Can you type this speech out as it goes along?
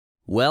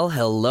Well,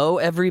 hello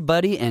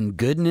everybody, and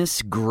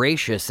goodness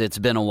gracious, it's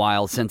been a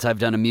while since I've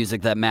done a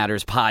Music That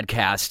Matters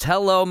podcast.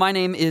 Hello, my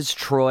name is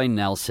Troy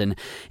Nelson,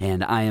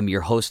 and I am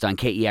your host on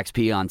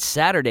KEXP on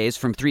Saturdays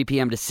from 3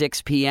 p.m. to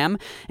 6 p.m.,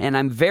 and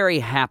I'm very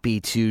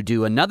happy to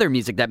do another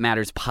Music That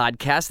Matters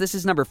podcast. This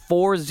is number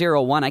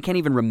 401. I can't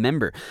even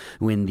remember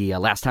when the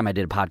last time I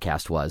did a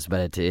podcast was,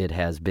 but it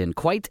has been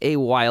quite a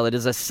while. It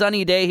is a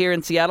sunny day here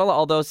in Seattle,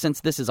 although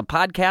since this is a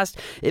podcast,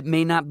 it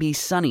may not be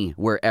sunny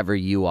wherever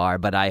you are,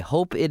 but I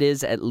hope it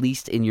is at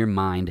least in your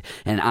mind,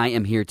 and I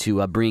am here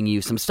to bring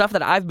you some stuff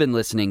that I've been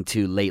listening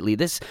to lately.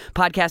 This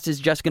podcast is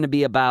just going to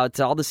be about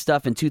all the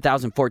stuff in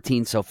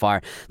 2014 so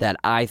far that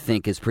I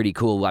think is pretty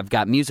cool. I've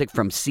got music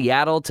from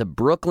Seattle to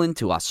Brooklyn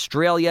to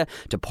Australia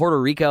to Puerto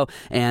Rico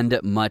and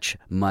much,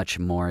 much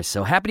more.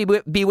 So happy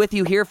to be with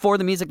you here for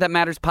the Music That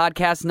Matters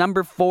podcast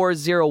number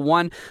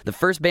 401. The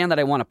first band that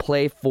I want to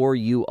play for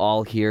you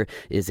all here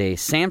is a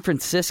San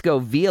Francisco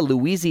via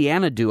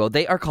Louisiana duo.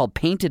 They are called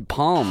Painted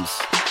Palms.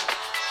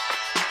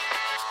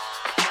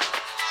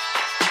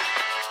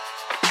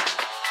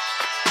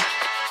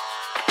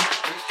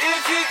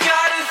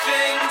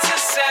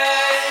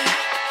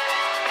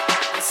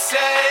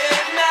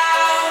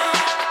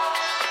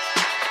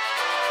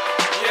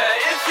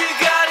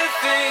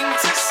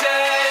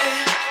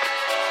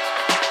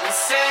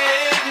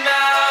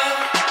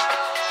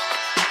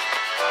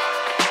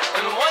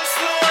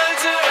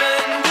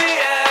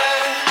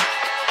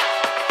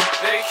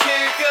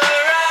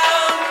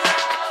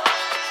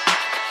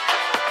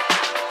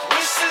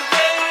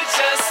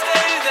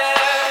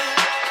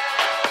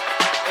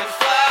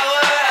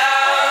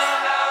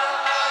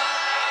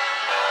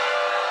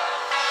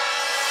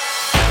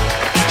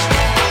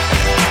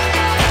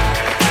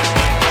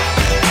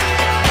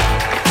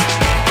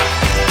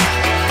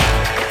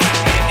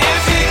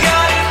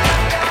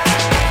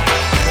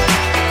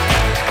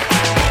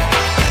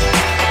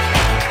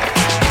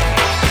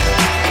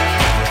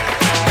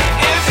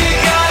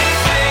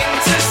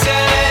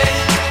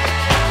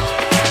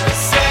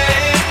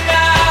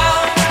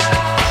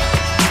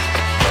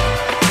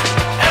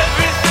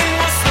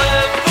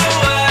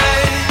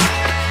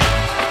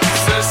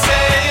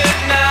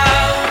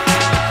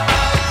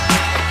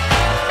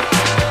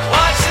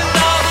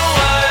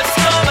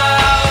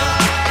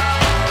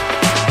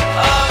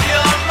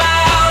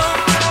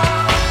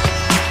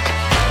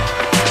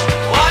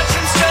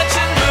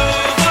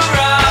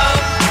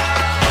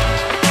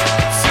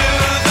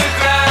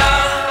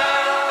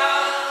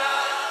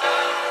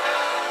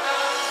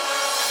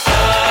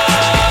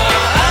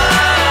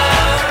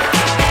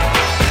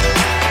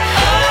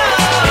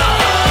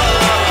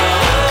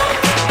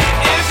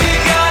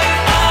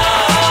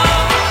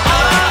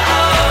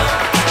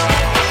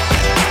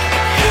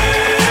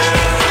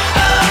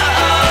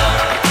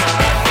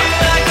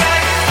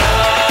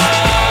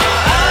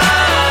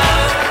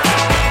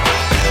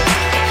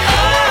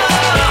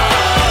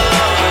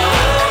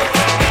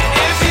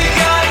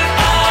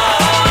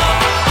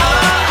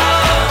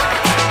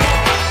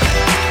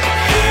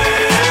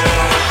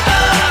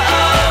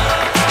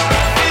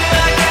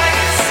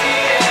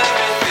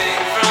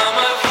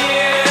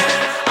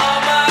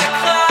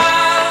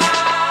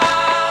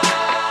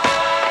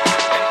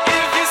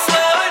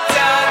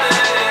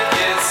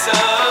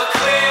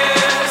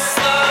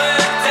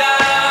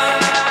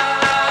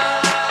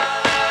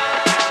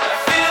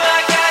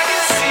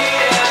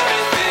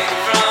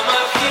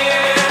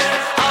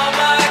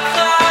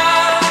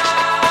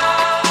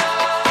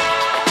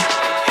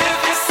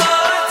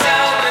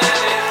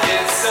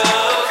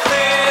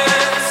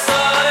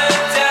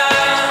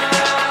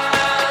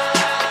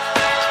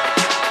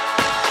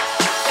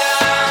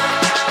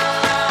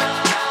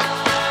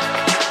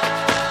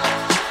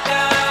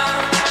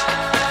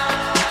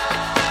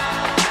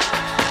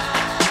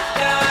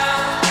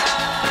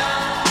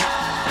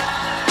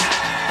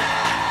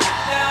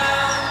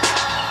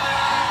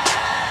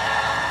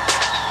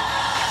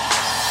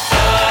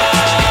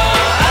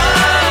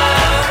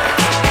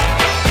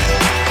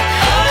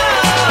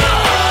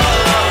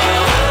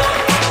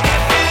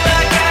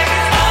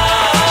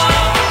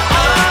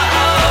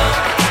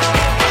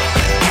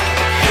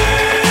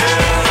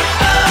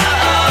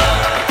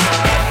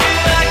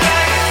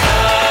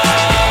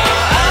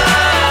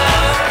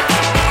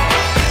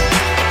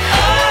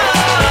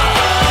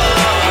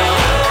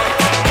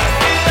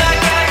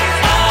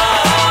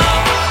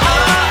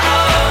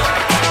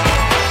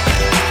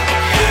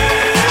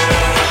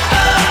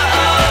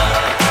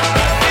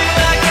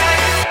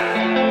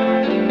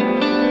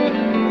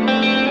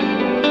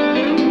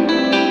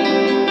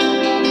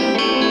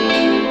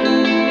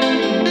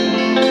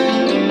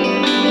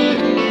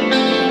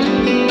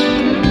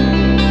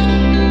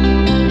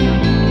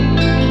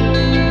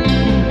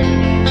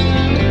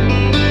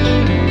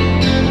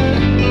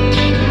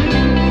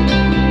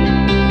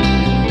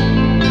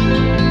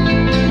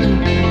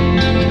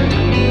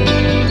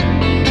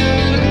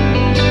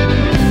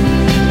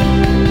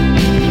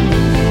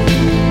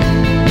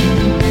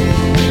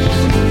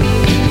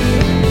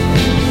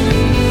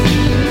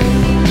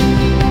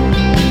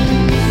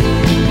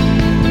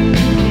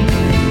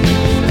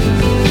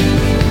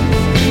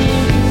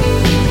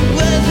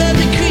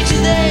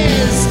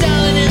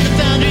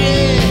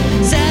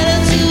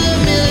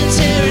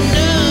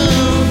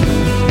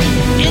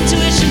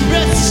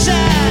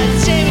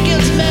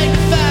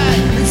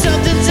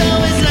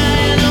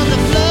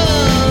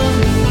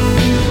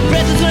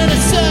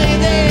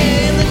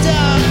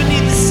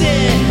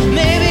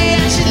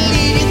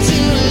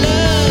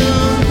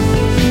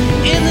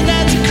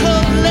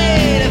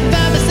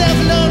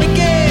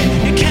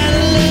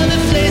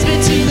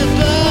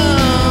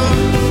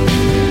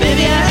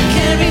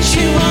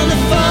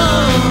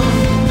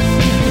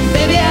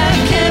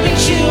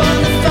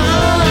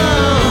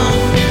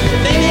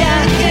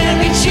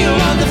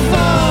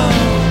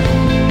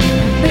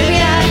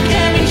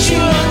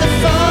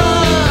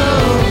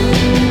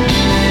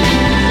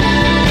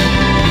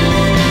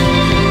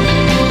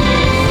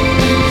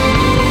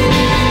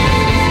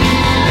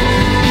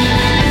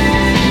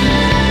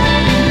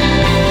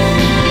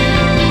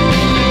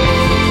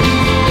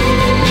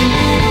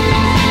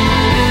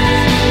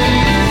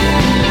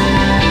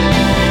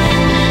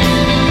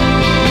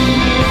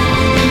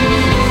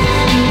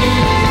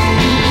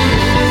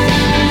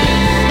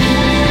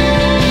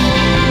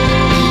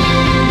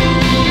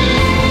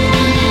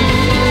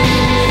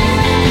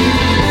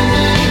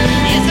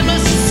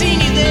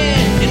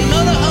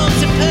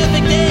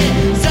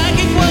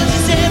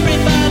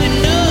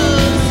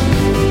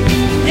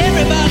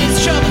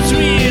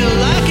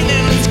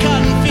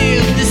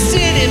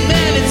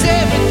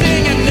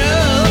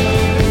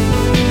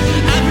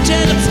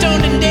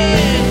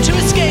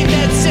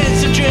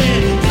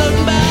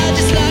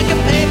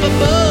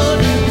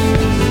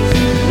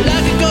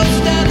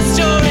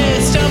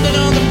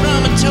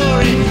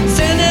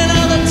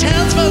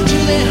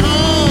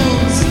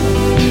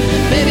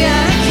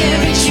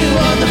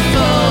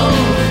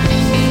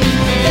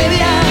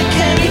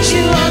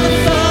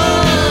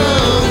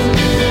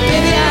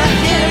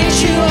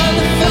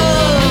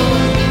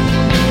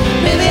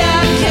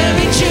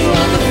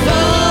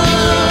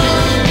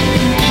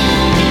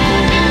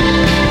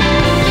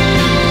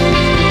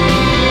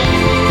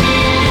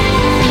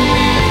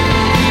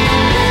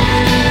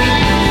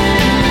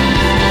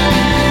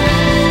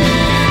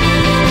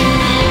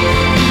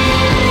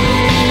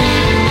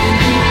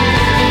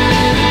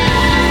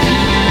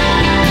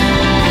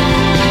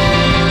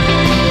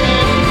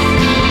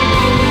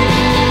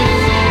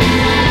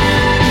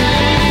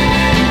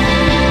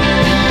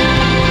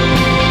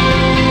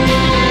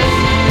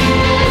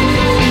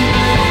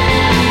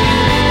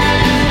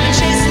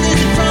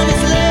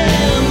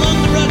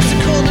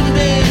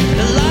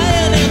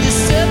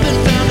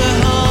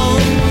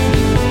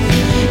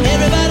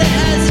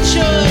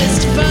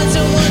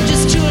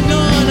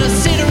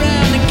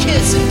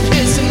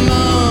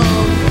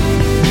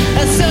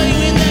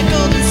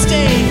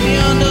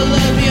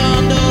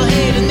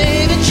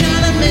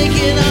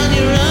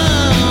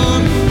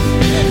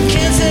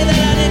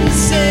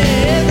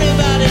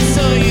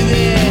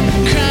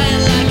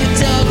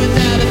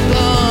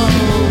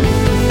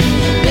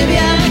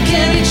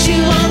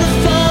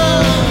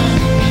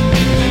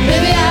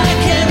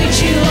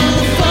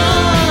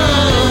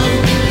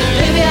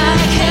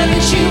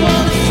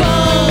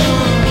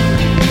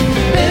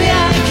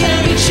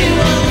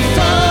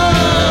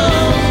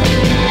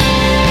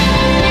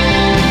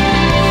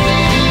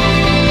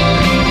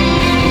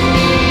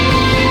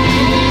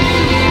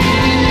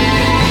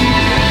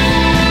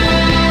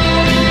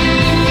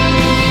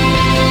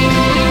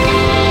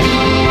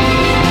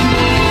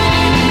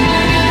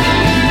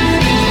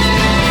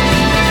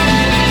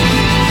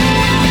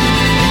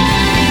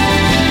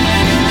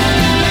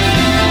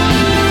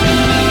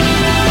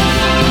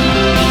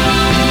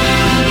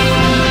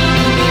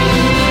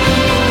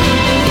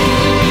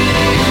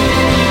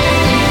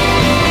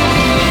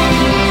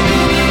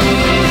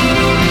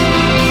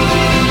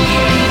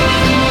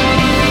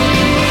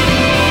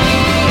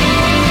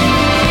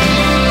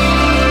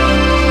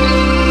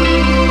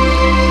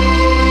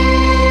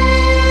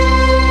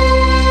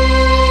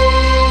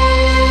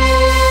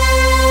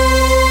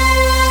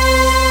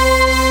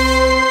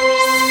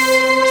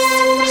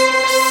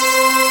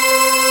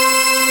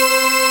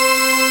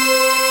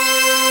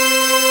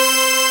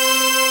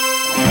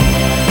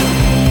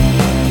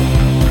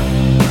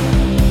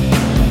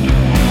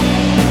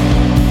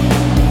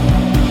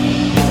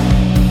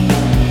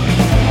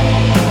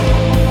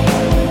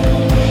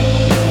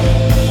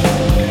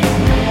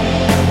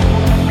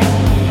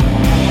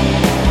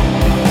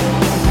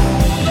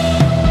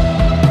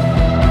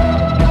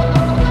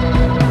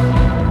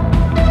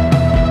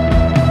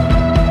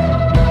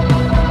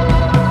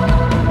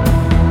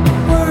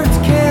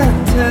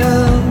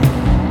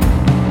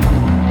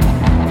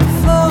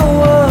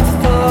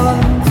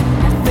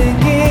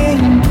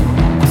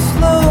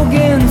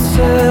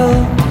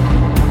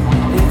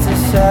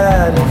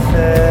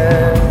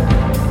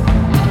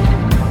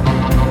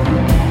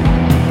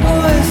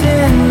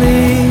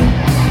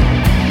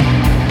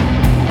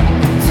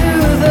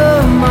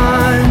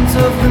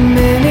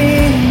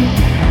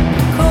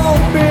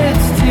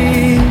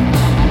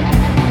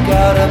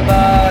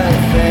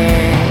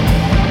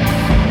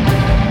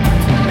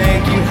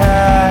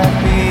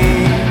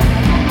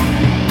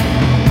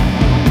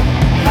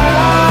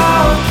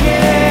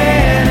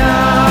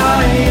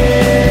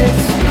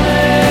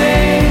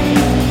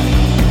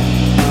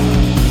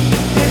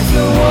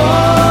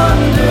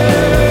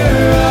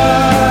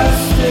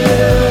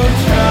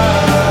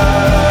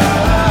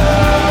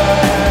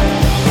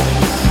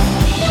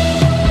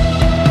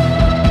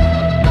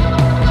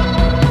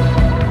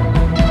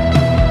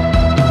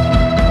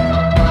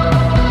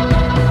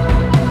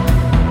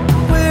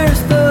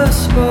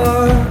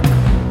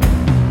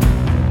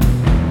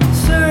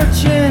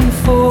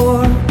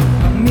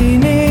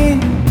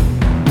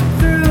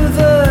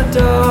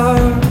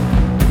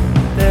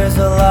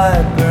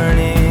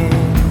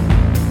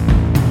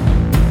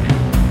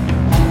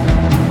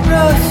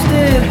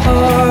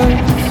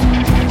 hearts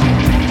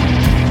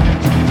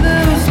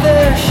lose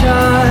their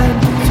shine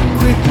so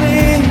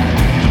quickly.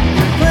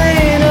 You're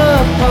playing a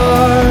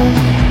part,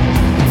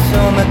 it's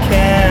so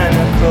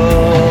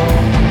mechanical,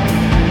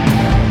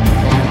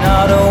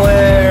 not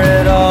aware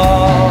at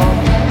all.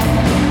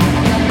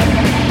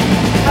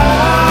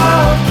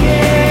 How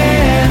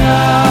can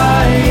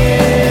I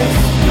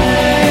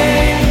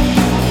explain?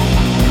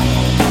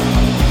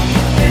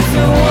 It's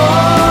a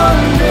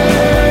wonder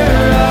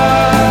I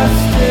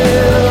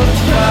still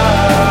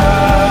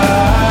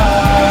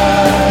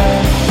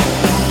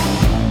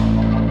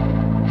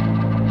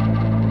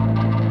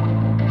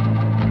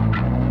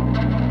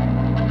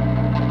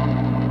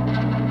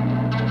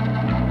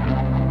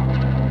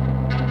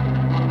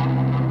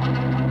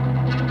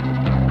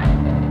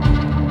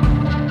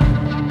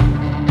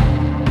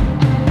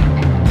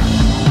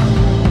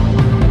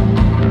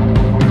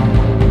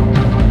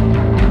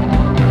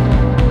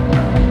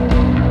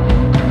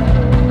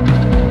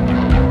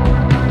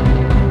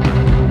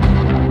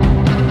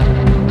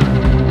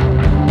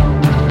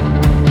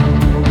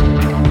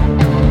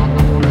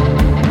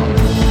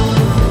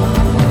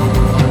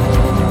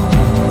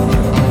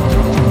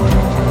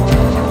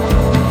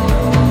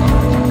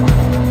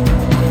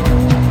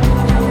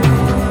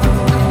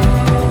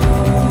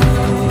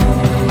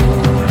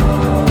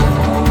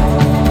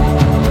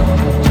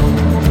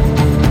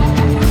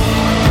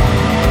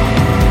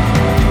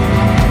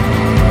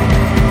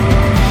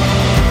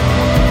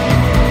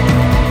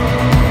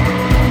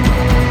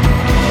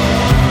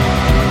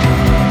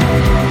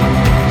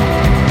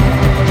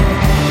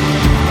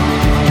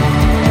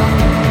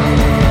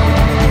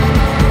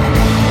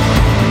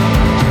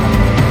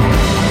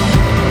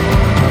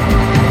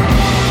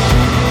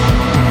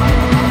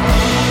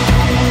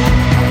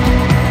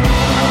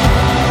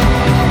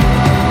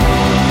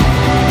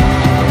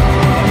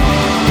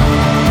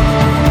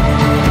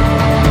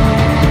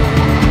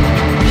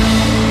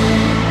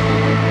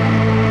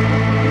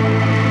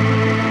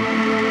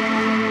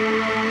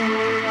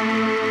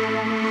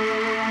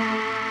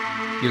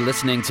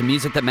Listening to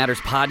Music That Matters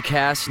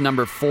podcast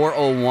number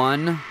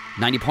 401,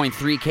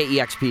 90.3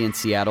 KEXP in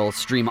Seattle.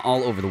 Stream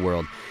all over the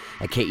world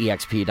at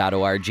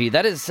kexp.org.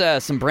 That is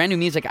some brand new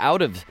music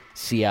out of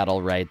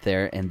Seattle right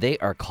there, and they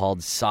are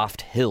called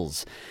Soft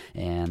Hills.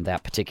 And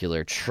that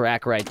particular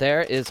track right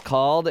there is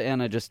called,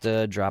 and I just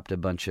dropped a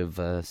bunch of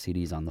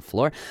CDs on the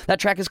floor. That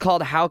track is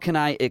called How Can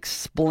I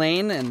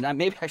Explain? And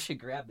maybe I should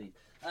grab these.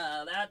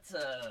 That's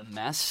a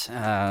mess.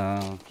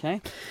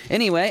 Okay.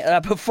 Anyway,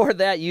 before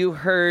that, you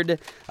heard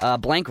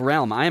Blank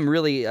Realm. I am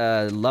really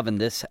loving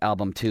this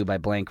album, too, by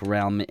Blank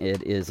Realm.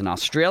 It is an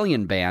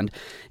Australian band,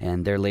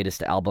 and their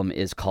latest album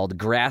is called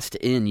Grassed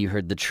In. You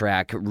heard the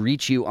track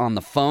Reach You on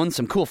the Phone.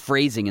 Some cool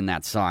phrasing in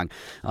that song.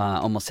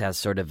 Almost has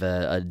sort of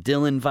a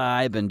Dylan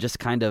vibe and just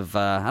kind of,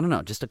 I don't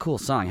know, just a cool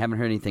song. Haven't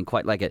heard anything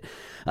quite like it.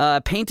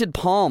 Painted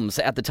Palms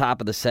at the top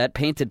of the set.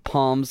 Painted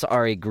Palms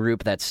are a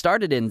group that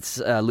started in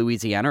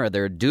Louisiana, or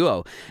they're a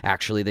duo,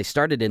 actually. They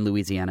started in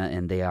Louisiana,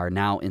 and they are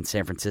now in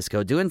San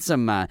Francisco doing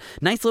some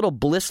nice little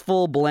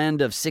blissful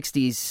blend of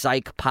 60s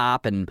psych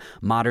pop and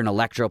modern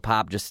electro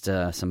pop. Just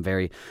some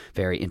very,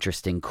 very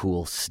interesting,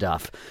 cool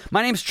stuff.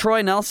 My name's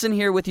Troy Nelson,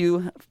 here with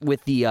you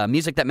with the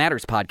Music That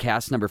Matters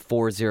podcast, number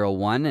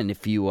 401. And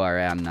if you are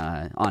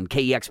on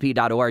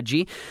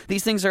kexp.org,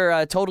 these things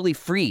are totally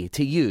free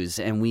to use,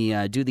 and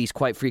we do these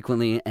quite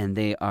frequently, and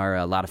they are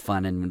a lot of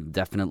fun, and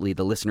definitely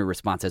the listener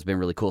response has been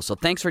really cool. So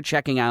thanks for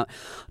checking out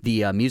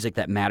the Music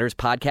That Matters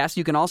podcast.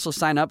 You can also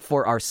sign up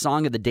for our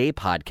Song of the Day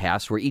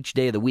podcast, where each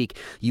day of the week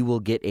you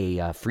will get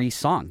a free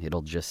song.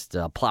 It'll just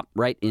plop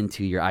right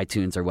into your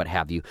iTunes or what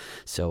have you.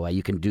 So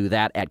you can do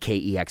that at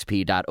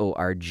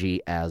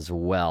kexp.org as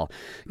well.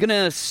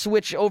 Gonna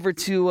switch over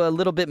to a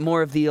little bit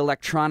more of the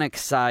electronic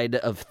side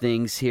of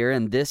things here.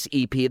 And this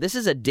EP, this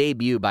is a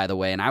debut, by the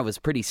way, and I was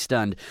pretty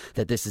stunned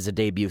that this is a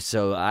debut.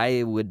 So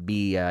I would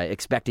be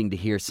expecting to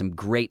hear some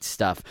great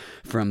stuff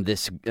from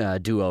this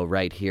duo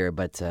right here.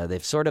 But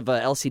they've sort of a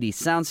LCD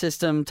sound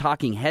system,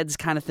 Talking Heads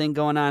kind of thing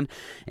going on,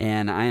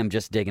 and I am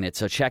just digging it.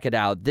 So check it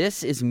out.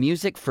 This is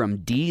music from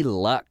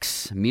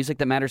Deluxe, Music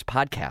That Matters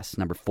podcast,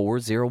 number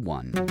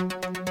 401.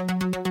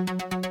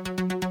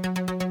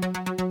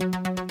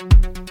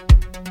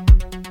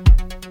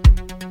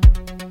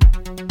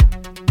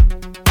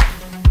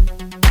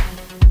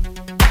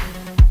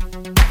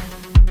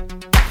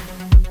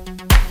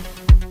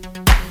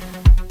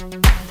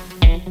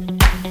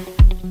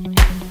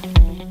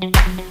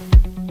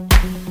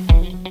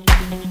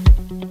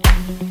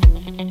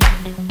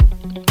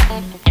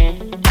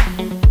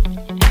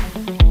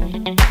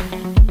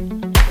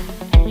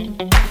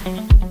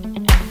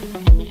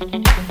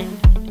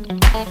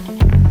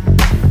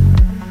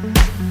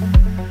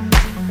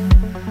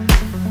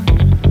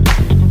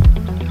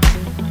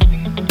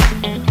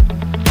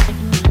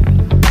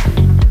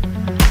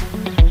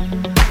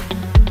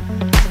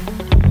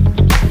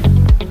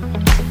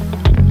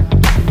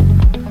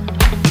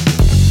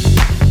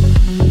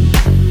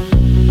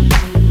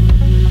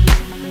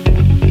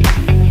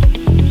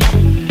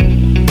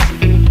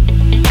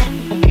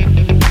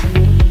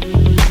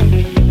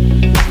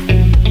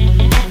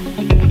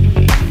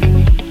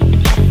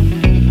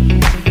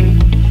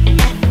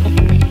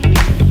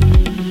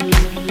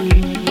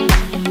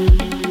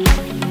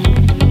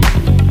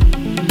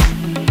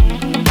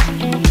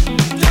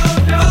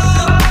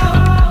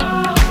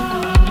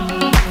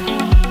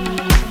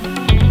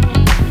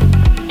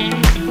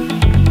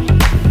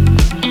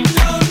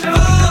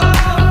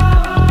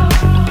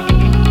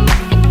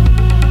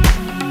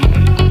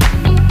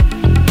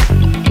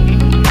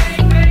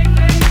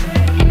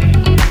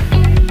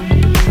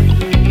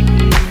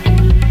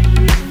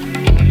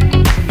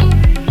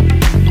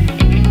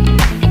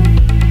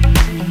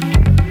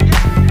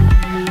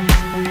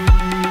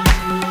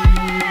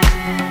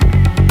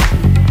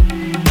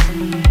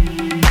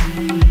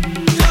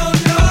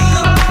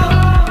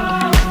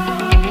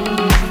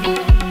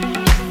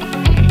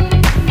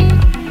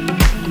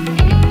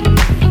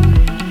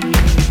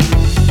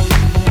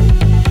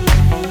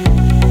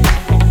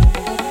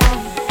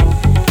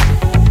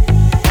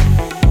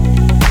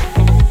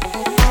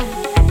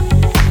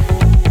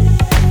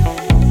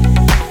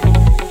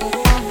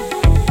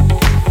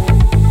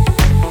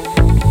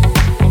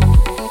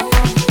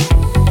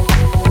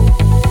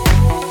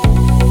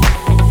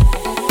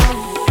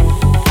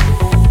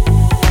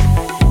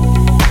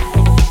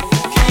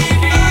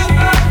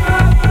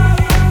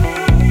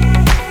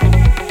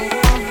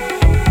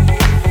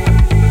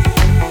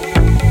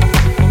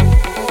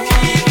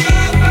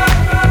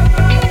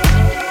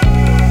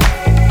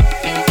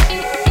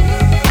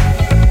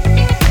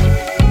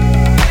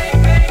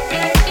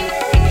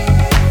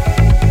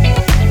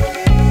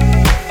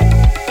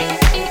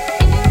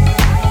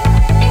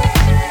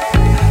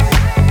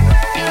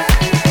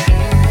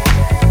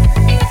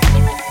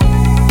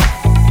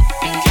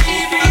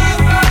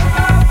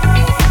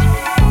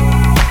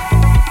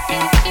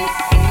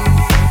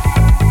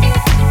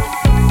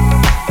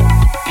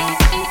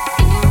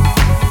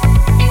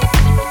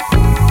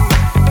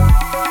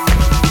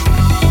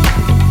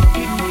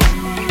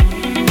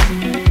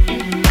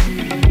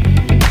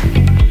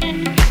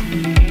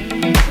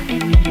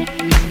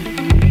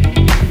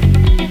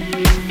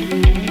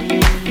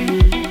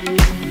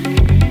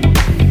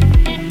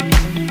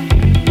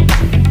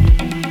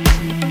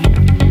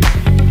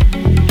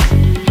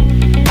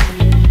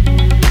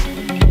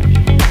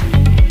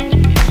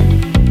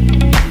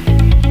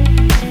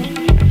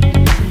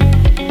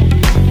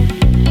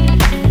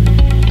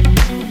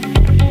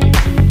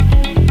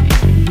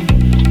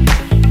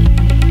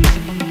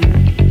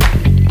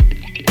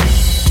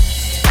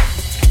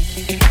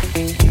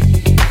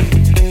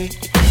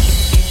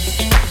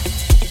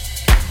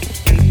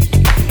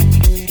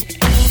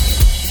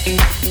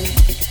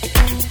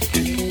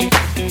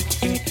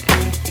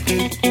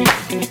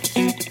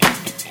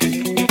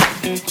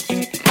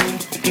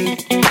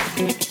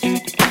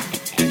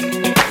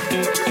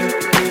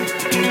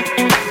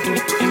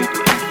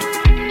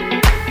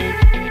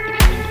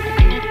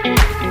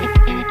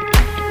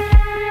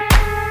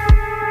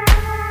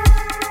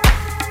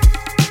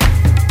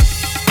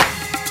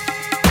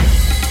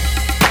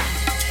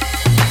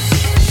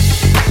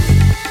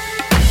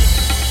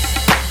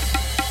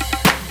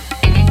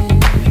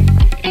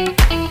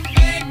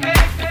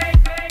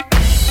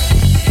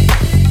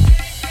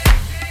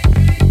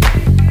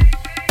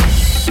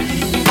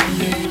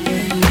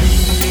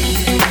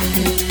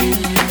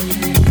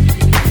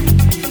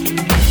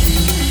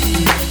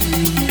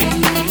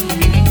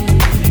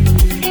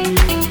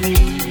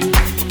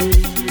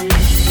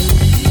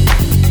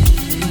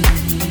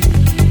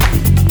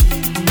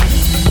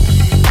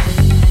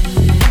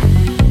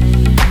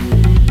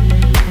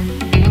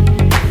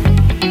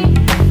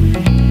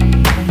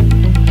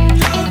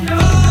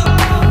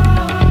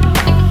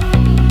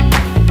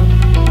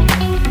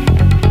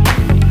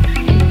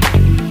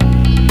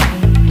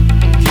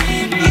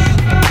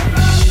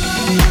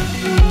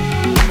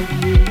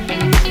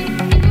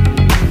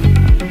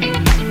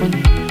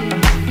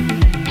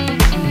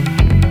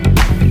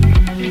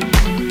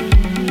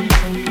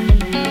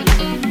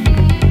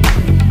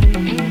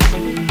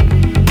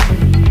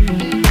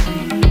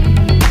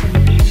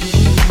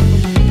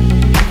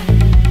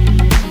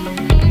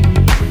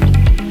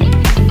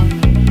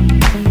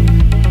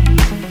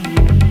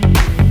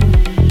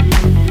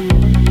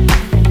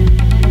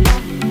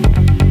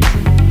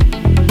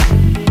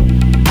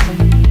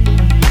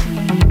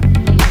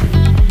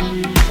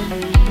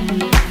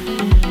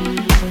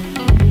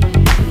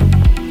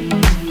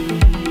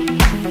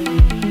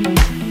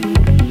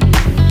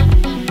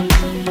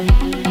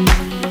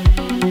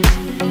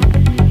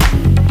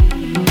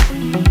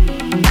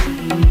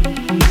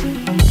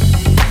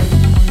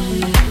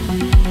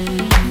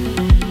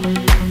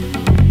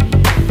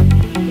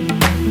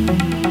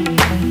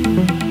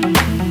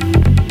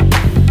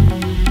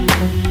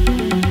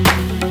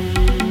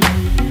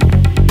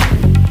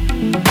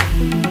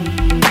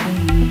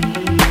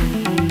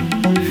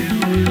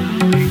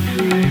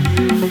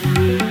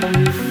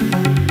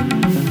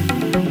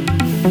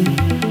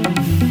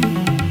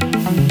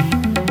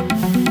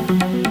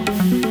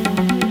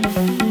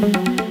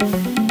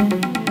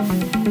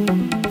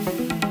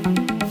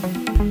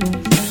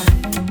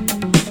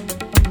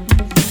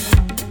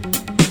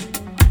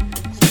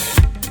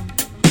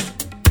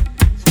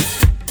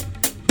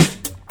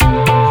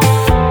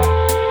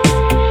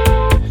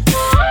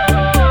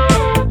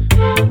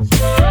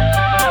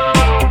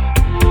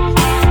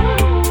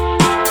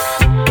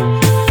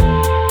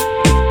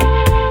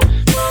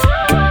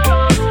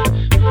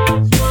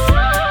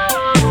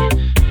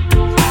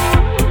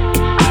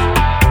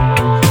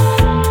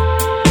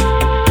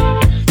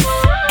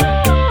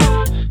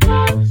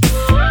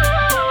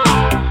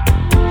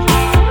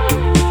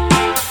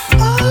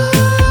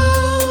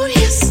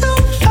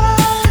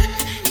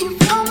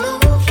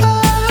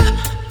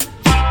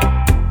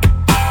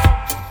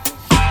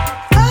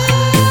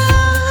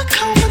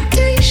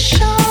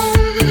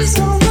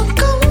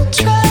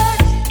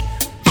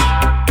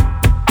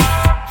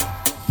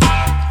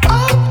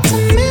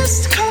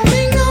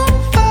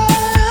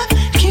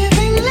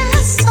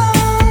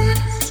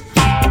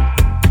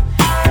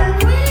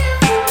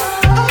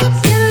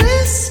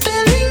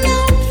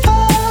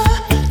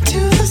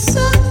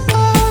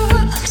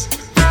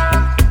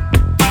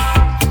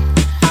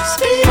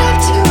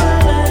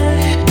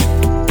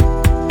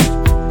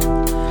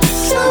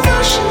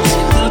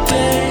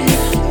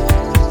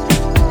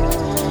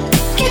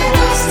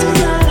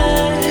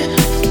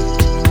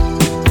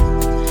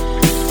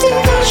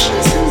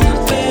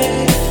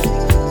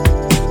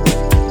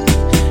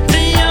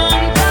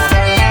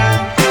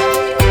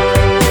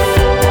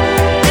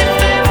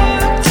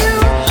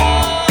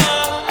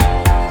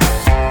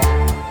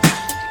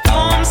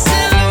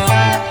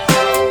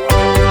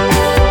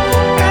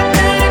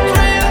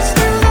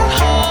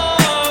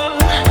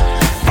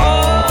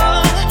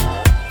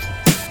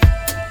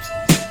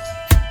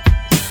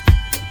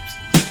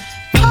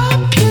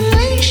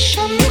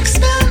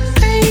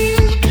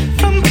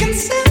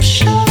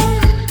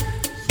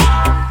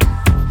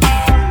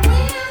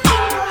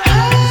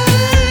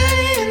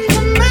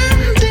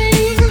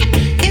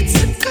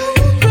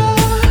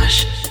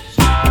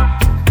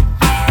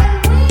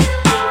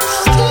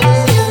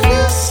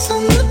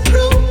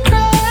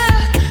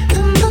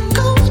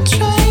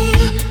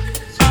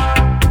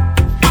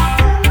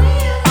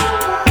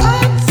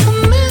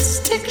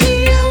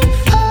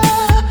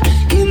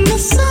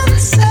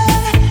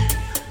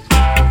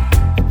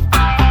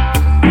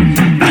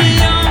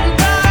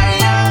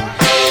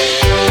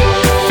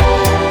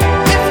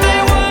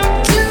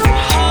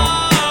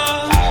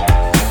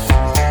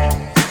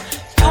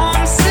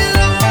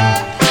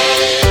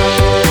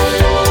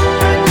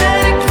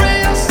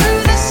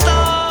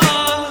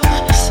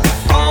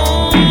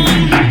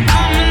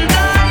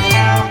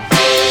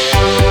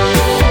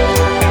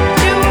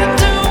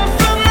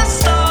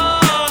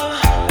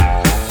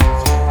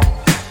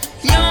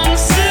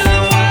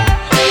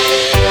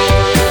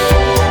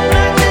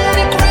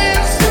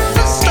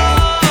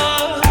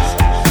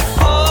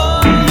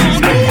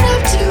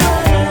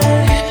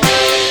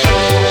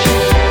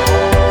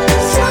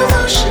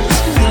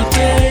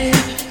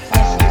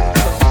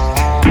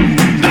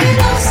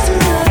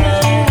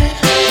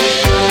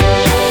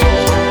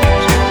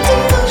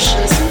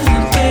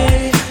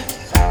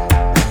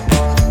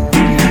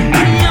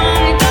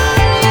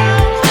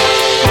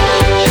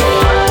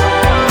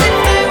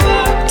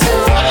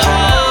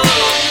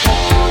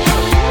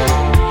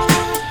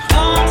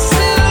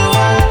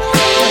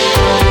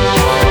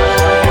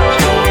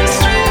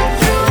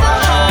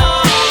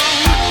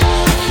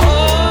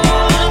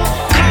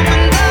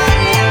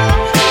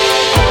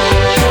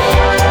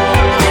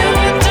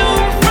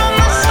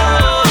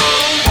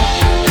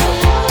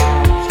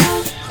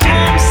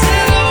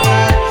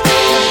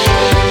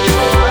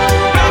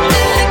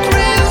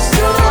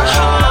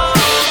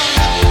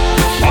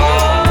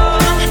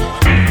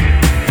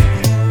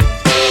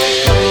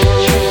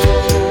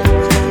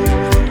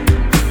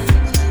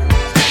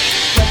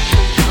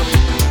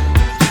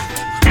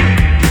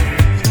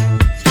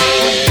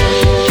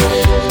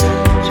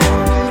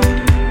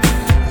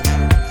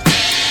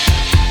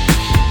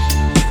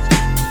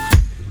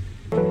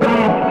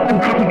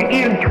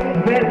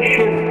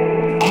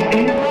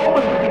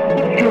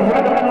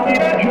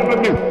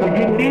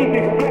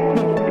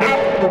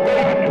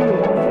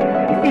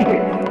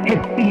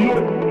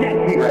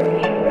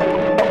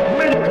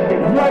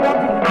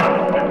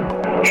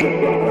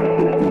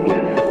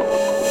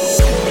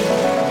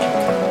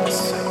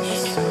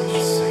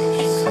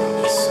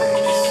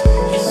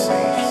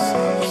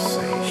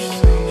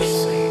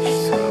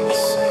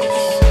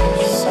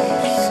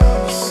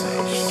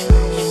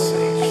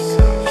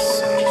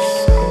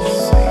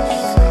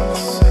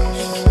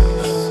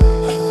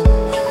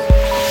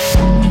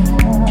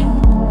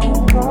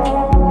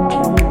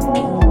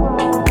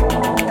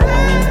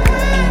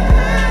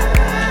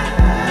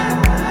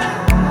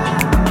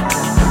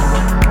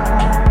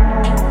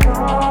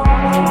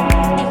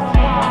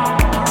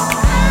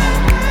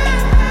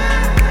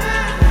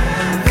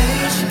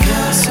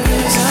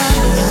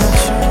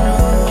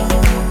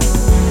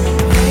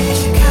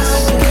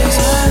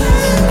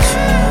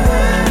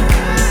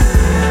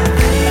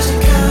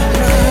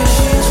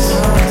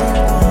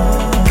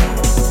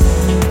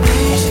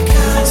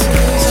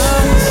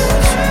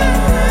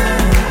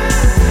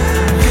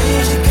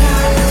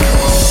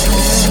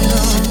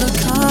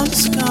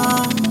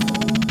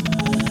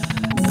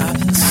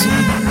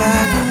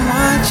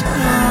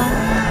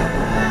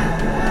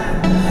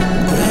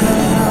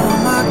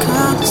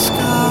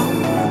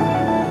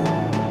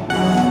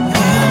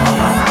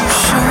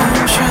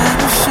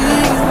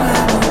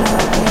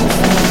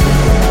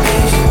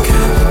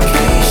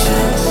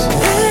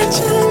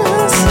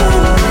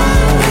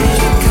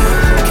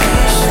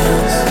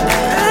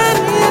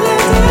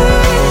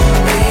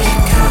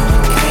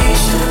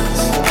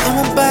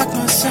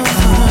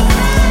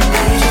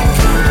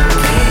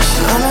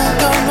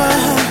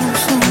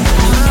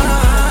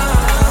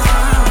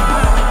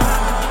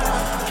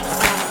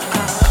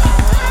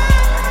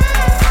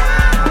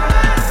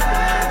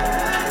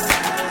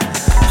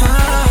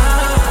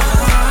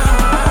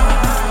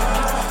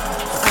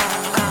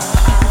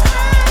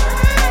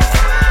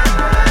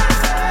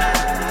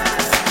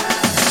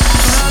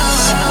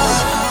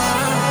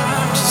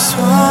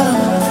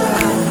 swallowing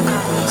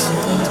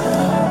pride,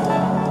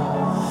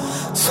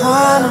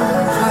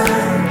 swallowing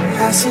pride,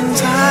 passing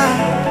time.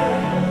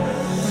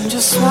 I'm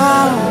just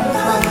swallowing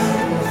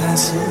pride,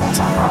 passing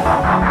time.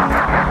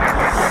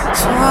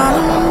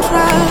 Swallowing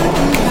pride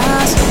and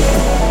passing.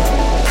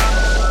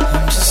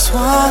 I'm just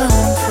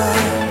swallowing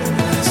pride,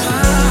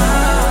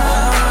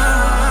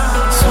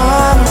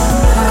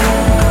 swallowing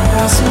pride,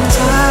 passing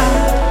time.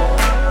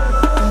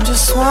 I'm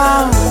just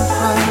swallowing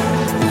pride,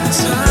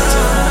 passing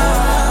time.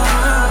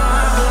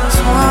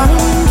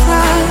 Swallowing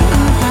pride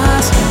and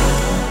passing.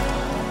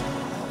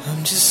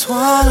 I'm just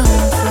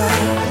swallowing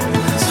pride,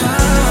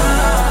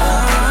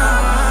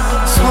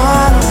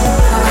 swallowing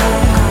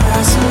pride,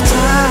 passing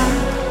time.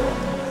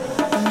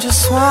 I'm just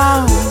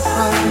swallowing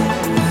pride,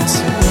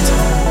 passing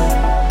time.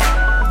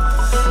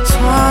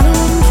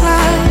 Swallowing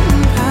pride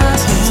and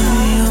passing. Tell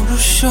me your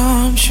brochure,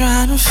 I'm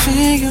trying to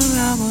figure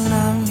out what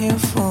I'm here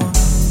for.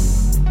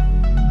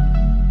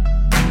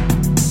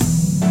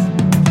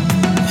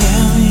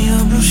 Tell me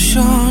your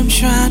brochure, I'm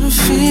trying to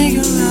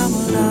figure out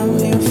what I'm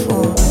here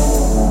for.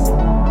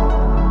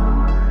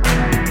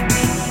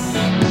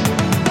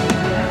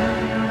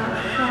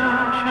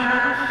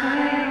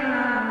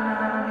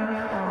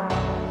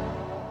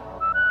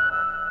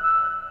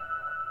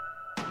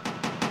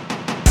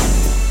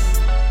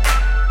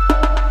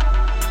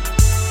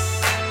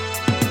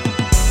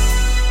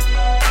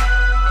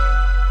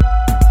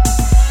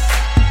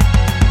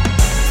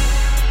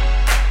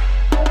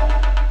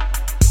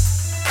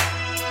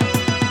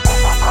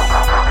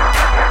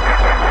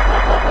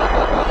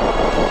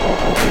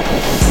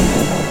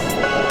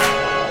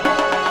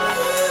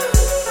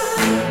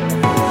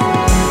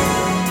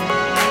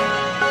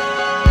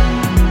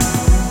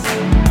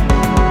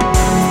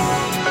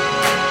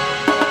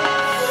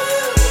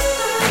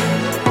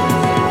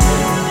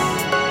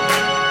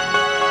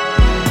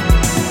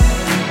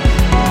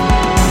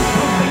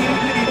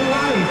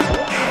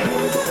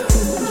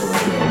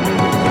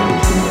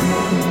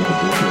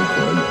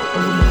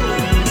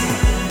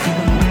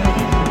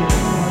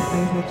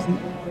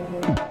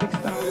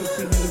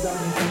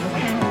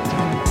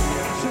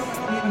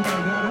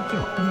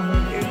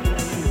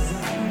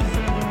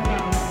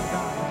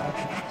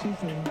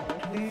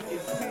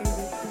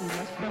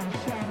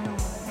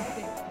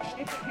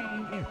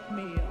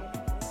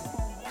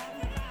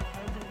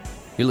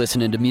 You're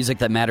listening to Music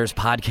That Matters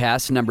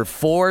podcast number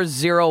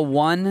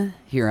 401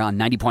 here on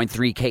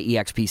 90.3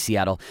 KEXP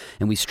Seattle,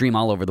 and we stream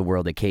all over the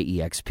world at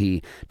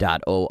kexp.org.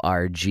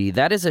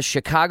 That is a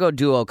Chicago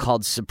duo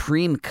called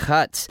Supreme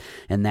Cuts,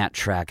 and that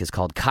track is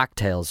called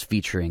Cocktails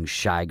featuring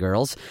Shy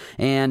Girls.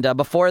 And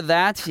before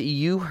that,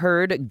 you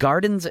heard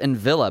Gardens and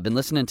Villa. Been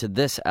listening to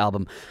this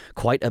album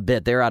quite a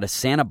bit. They're out of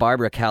Santa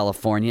Barbara,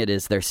 California. It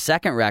is their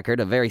second record,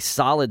 a very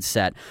solid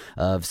set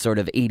of sort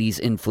of 80s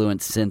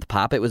influenced synth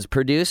pop. It was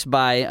produced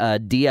by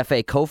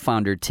DFA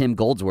co-founder Tim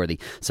Goldsworthy,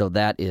 so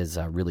that is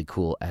really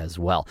cool as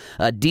well.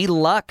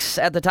 Deluxe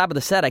at the top of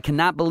the set. I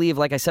cannot believe,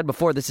 like I said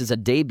before, this is a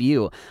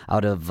debut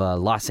out of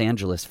Los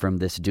Angeles from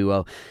this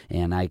duo,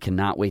 and I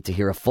cannot wait to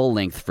hear a full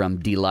length from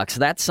Deluxe.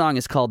 That song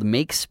is called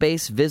Make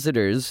Space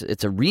Visitors.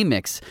 It's a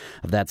remix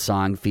of that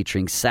song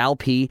featuring Sal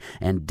P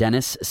and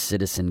Dennis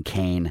Citizen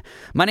Kane.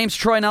 My name's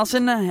Troy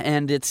Nelson,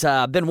 and it's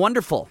been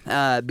wonderful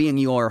being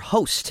your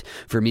host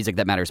for Music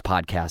That Matters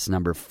podcast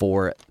number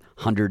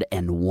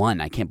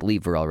 401. I can't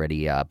believe we're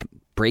already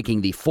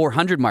breaking the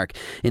 400 mark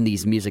in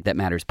these Music That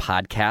Matters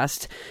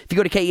podcasts. If you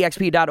go to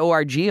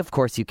kexp.org, of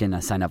course, you can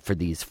sign up for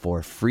these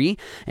for free,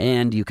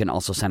 and you can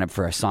also sign up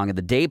for our Song of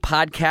the Day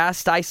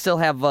podcast. I still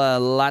have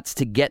lots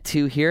to get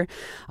to here.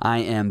 I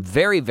am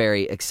very,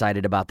 very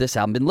excited about this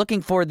album. Been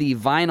looking for the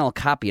vinyl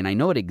copy, and I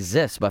know it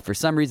exists, but for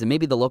some reason,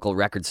 maybe the local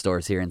record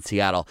stores here in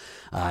Seattle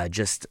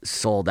just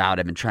sold out.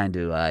 I've been trying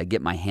to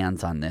get my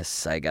hands on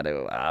this. I got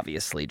to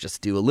obviously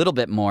just do a little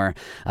bit more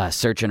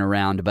searching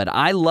around, but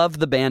I love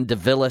the band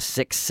Davila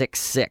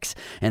 666,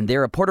 and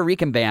they're a Puerto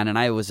Rican band, and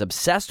I was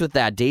obsessed with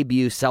that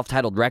debut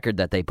self-titled record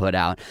that they put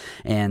out,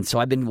 and so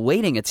I've been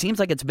waiting. It seems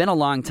like it's been a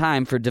long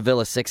time for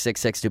Davila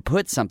 666 to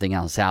put something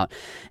else out,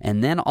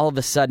 and then all of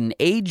a sudden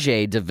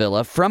AJ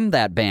Davila from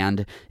that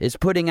band is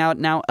putting out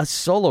now a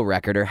solo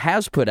record, or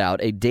has put out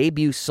a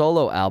debut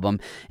solo album,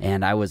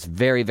 and I was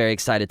very, very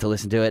excited to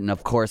listen to it, and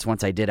of course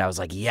once I did, I was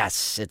like,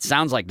 yes, it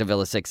sounds like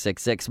Davila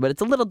 666, but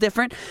it's a little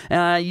different.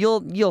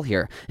 You'll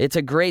hear. It's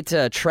a great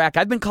track.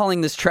 I've been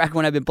calling this track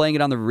when I've been playing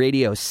it on the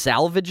radio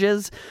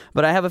Salvages,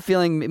 but I have a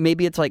feeling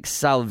maybe it's like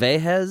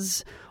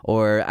Salvejes,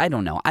 or I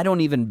don't know. I don't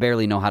even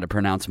barely know how to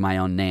pronounce my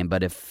own name,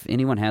 but if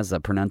anyone has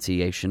a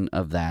pronunciation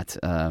of that,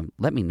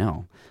 let me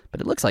know. But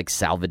it looks like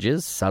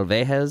Salvages,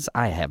 Salvejes.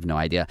 I have no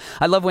idea.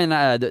 I love when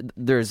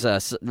there's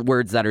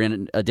words that are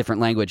in a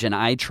different language, and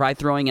I try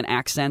throwing an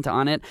accent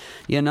on it,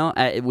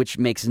 which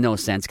makes no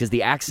sense because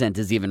the accent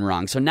is even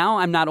wrong. So now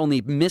I'm not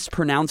only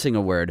mispronouncing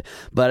a word,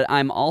 but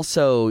I'm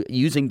also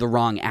using the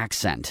wrong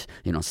accent.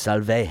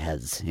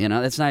 Salvejes.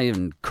 That's not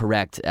even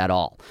correct at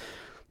all.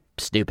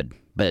 Stupid.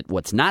 But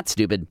what's not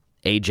stupid,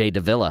 AJ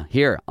Davila,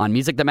 here on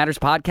Music That Matters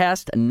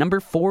podcast, number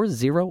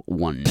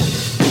 401.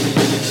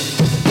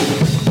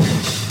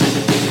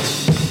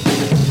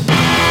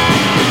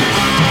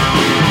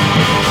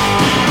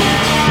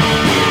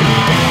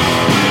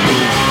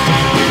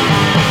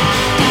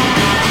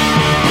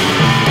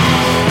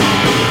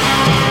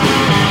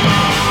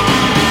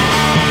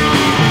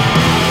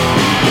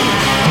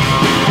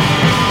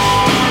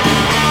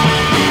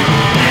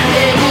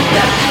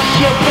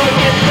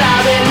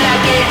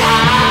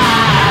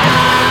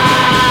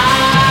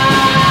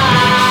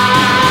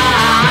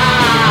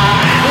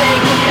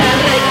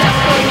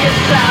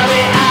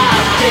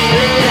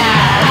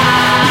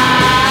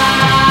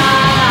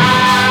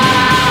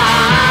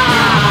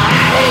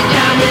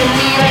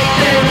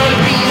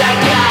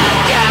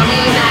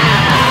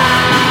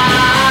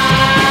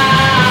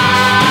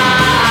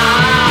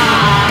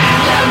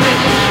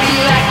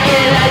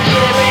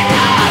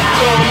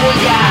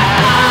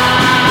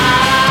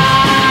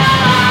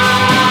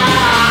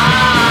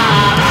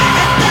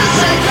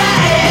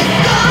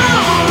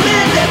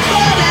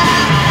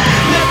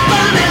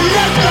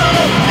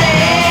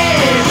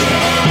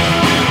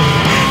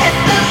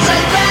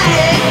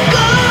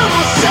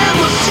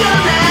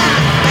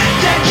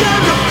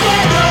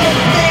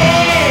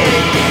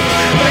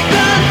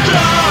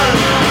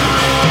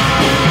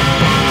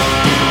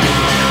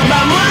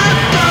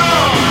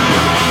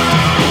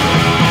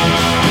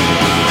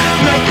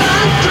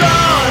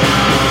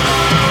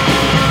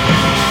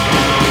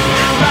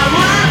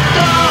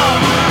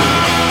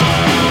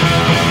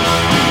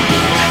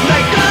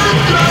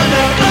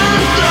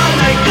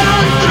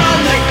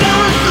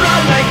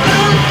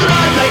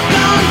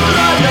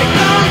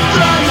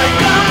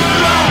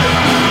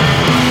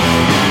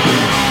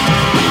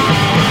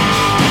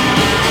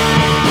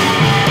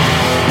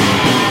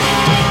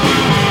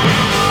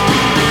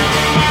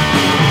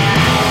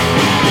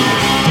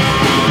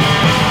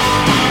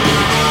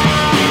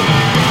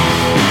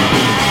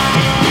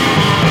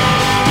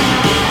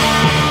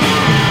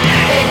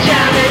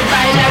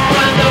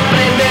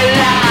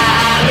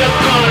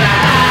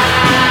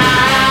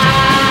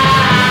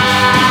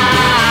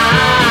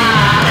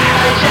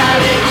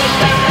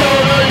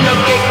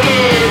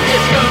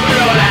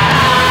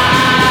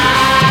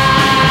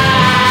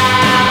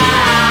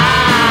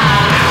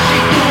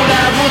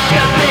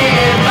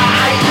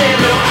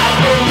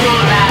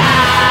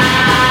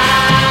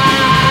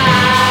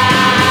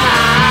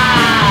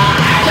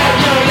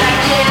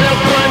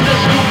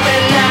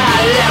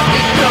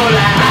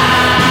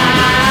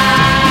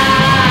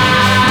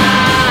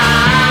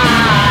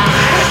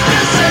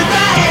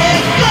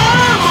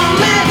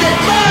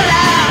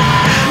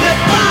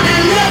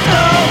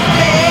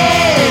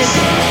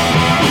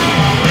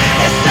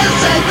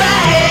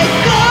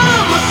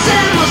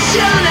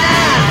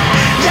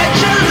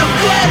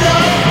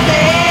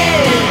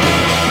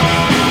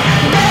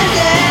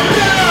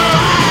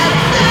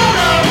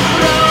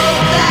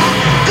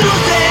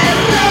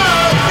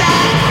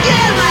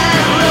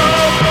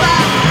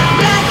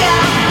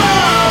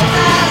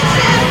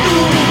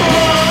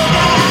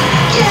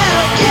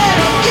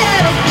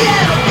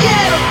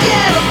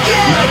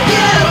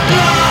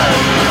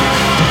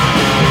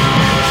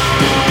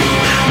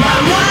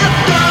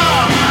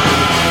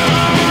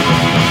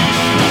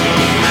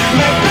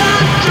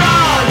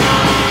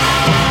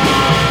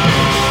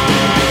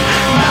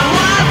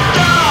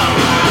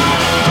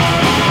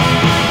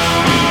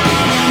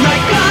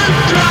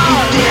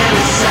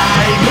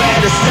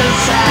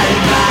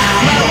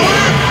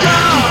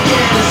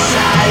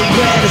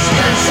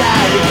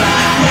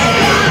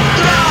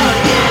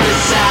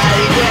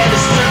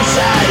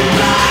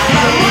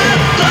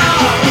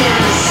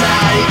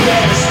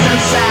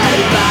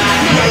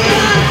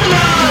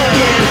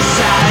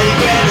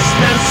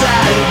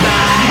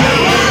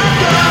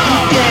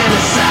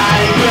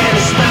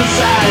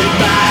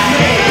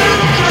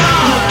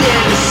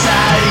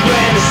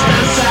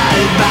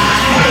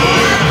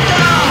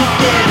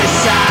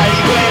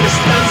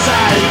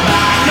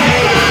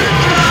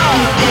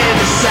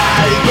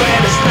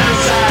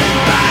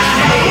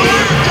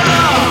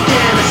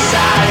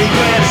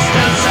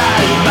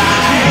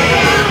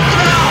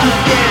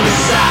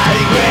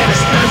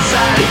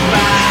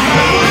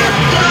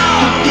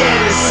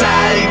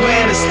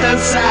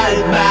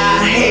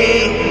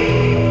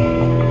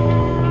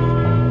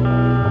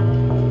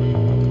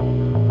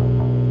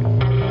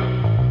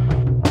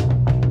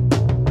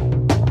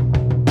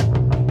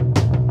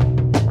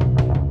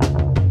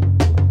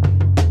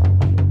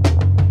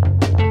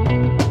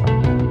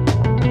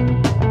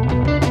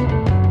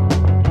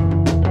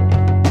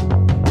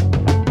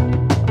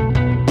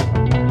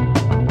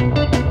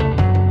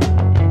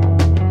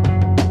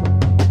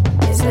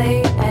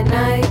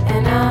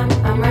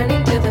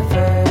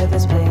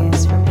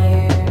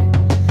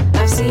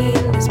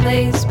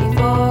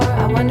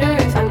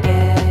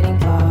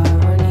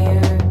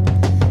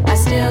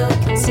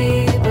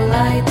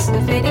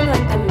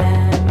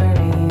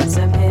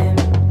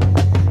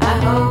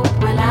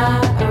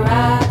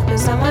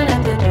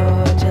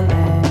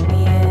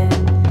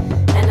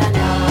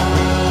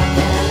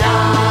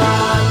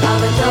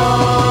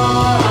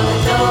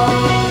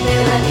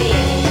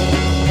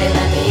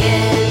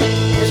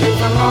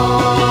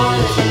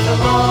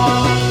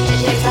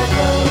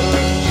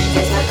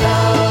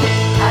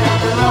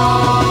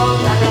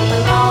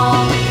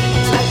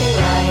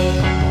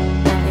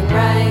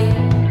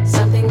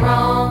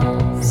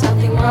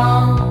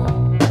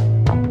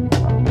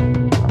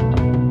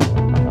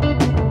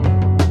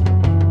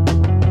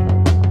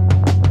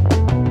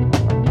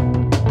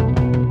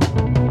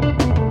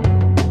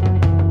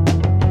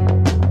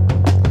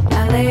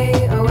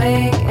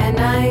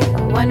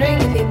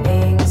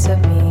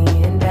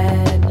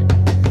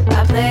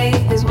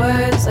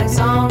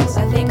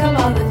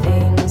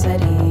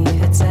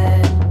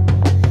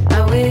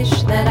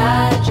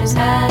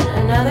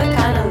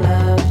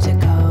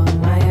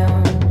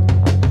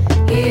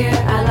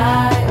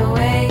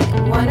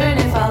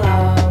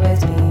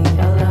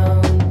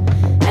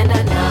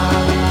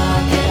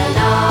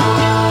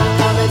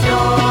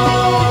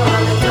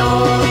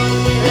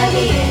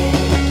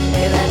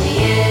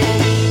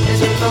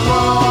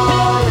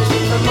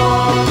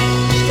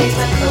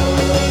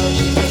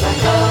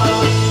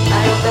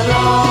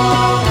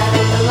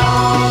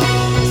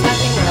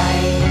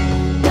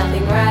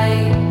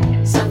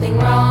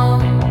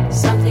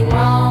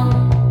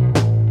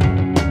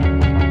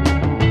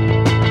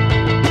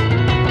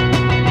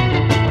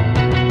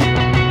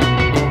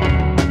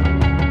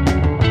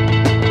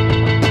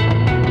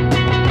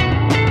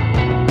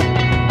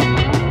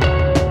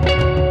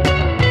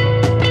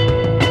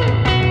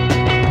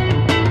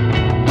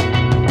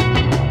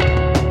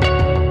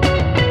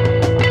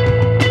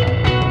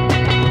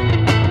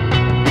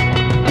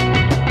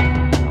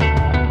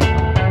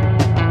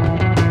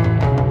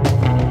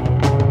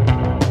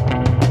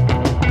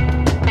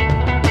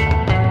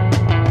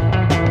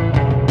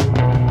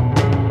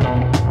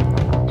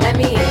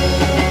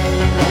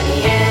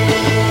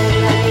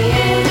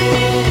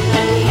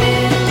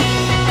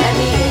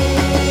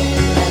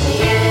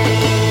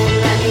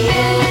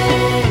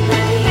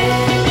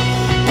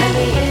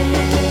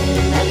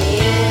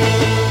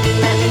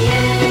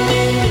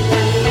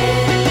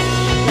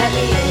 let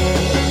me in,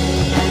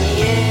 let me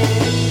in,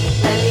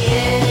 let me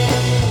in,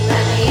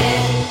 let me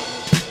in.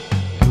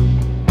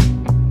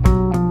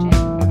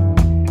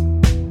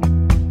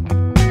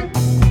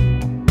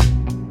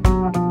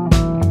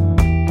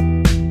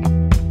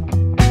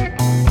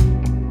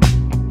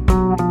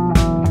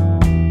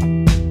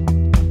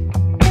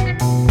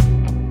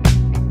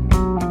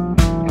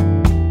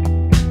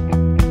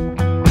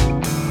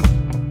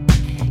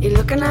 You're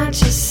looking at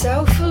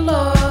yourself a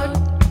lot,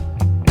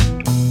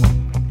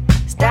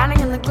 standing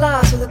in the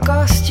glass with a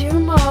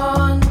costume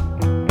on,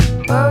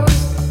 both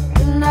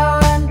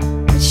knowing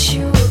that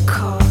you were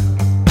caught.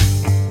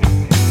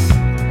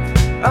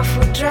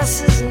 Ruffled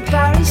dresses and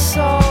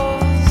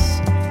parasols,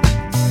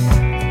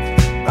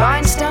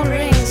 rhinestone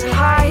rings and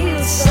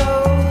high-heeled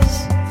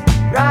soles,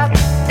 wrapped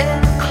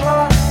in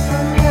cloth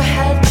from your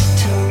head to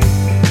toe.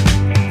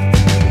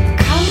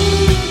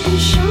 Covered in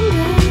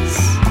shoulders,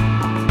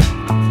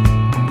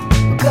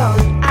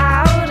 going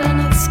out and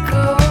it's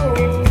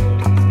cold.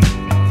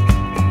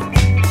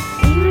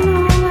 Even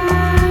all my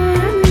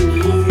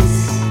enemies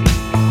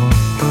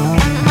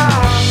and my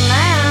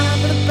man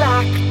over the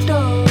back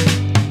door.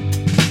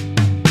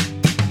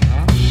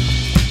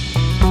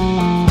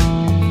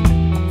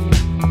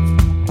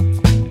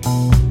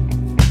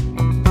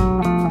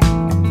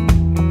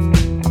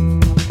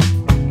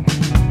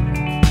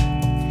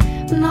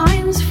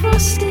 Night was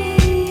frosty,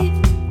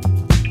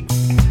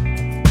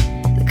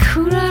 the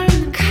cooler and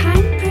the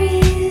kind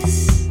breeze.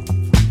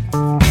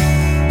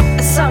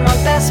 I saw my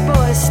best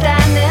boy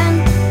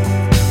standing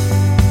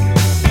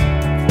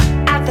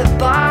at the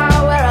bar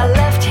where I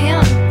left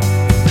him,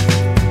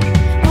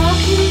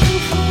 walking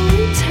for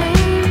winter.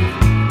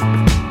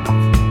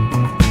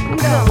 I'm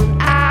going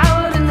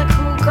out in the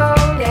cool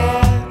cold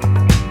air.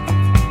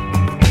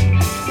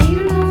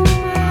 Even all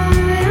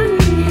my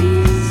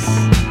enemies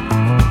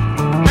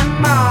and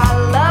my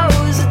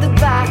lows at the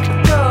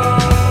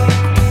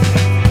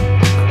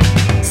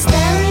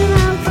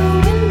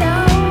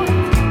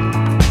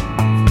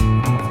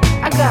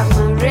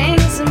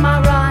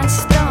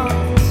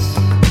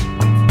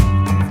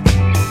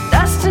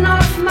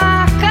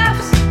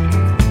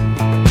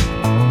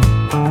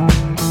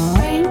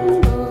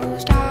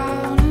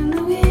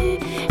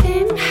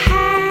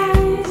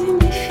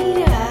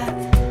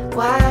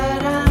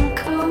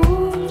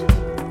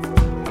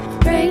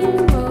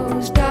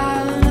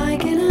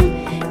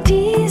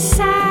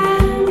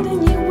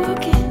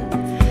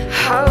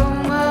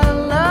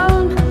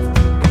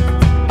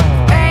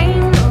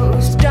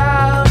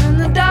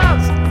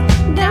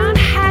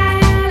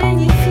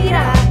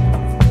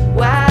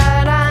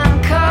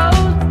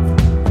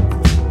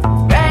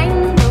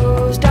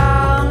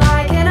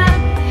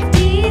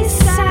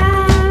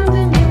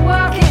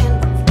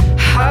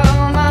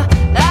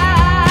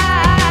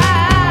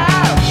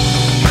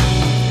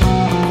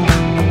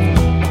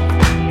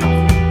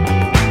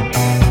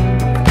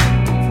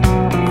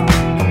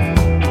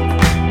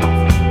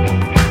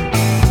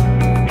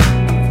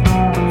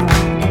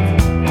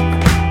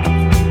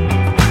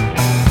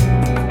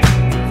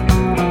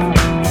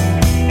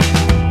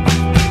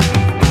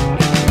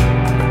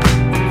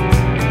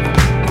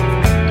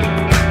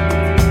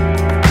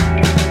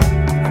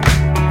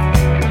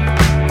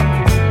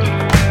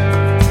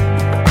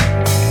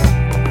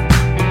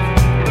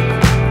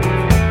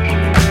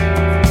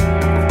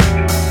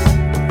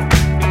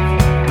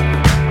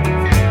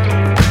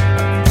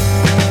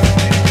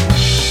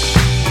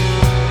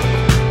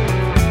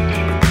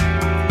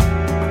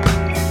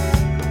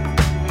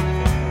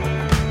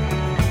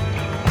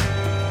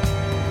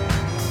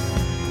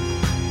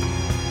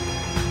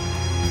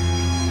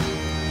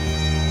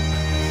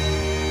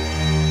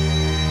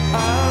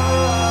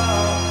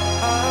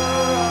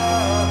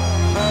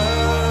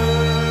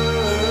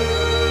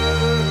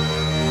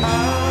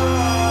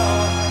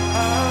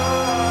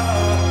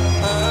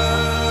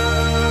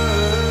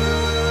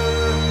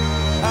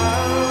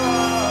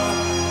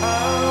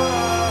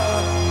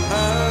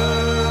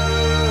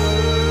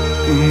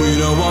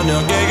don't want no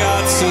gay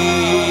art scene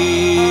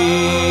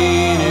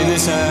in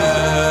this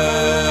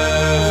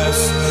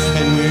house.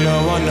 And we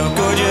don't want no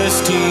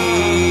gorgeous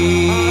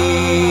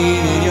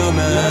teen in your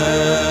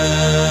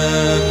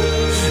mouth.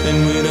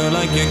 And we don't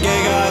like your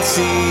gay art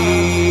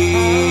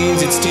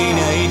scenes, it's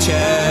teenage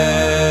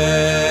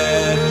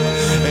head.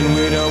 And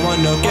we don't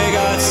want no gay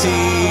art scene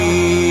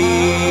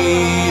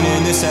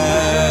in this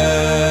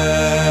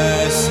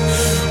house.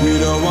 We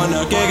don't want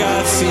no gay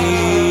art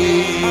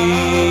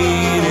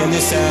scene in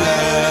this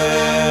house.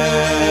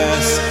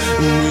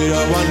 We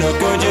don't want no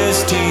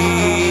gorgeous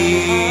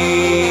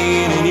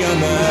teen in your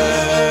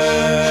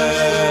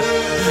mouth.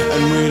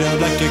 And we don't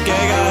like your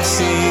gay art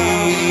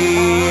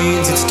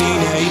scenes, it's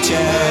teenage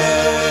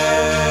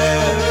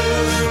head.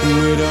 And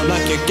we don't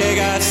like your gay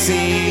art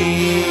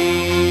scenes.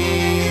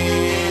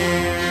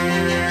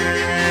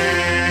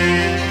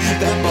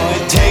 That boy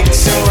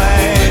takes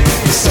away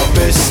your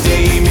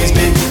self-esteem. He's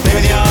been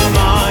playing with your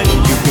mind.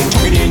 You've been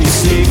talking in your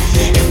sleep.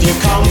 If you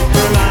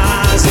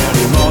compromise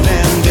any more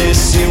than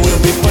this, you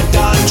will be put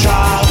on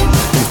trial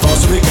and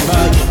forced to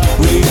reconvert.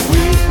 We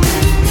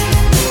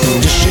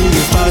condition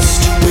you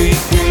first. We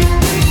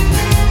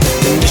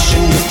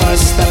condition you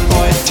first. That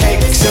boy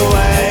takes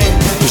away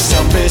your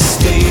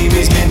self-esteem.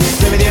 He's been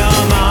playing with your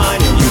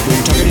mind. You've been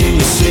talking in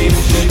your sleep.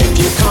 If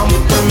you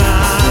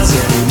compromise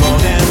any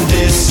more than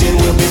this, you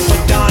will be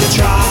put on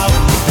trial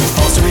and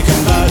forced to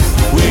reconvert.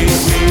 We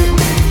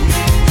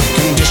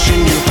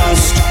condition you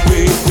first.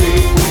 We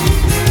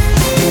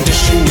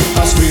condition you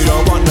first. We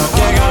don't want no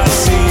gay art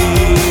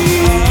scene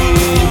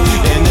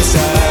in this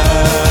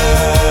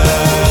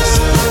house.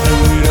 And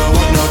we don't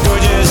want no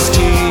gorgeous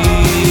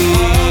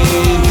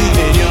teen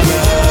in your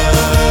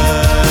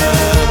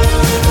mouth.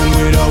 And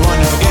we don't want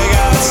no gay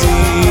art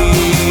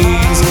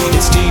scenes,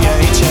 it's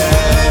teenage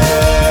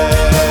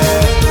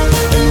head.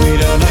 And we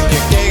don't like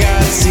your gay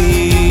art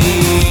scene.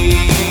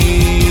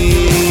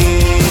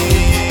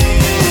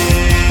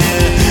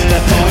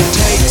 That boy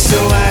takes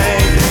away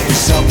your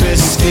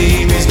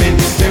self-esteem. He's been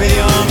playing with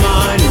your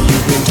mind.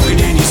 You've been talking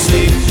in your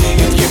sleep.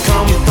 If you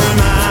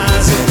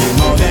compromise any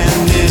more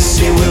than this,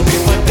 you will be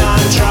put on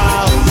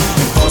trial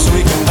and forced to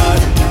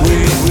reconvert. We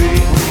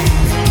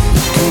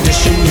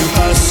condition you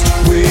first.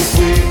 We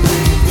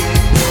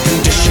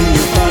condition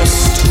you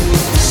first.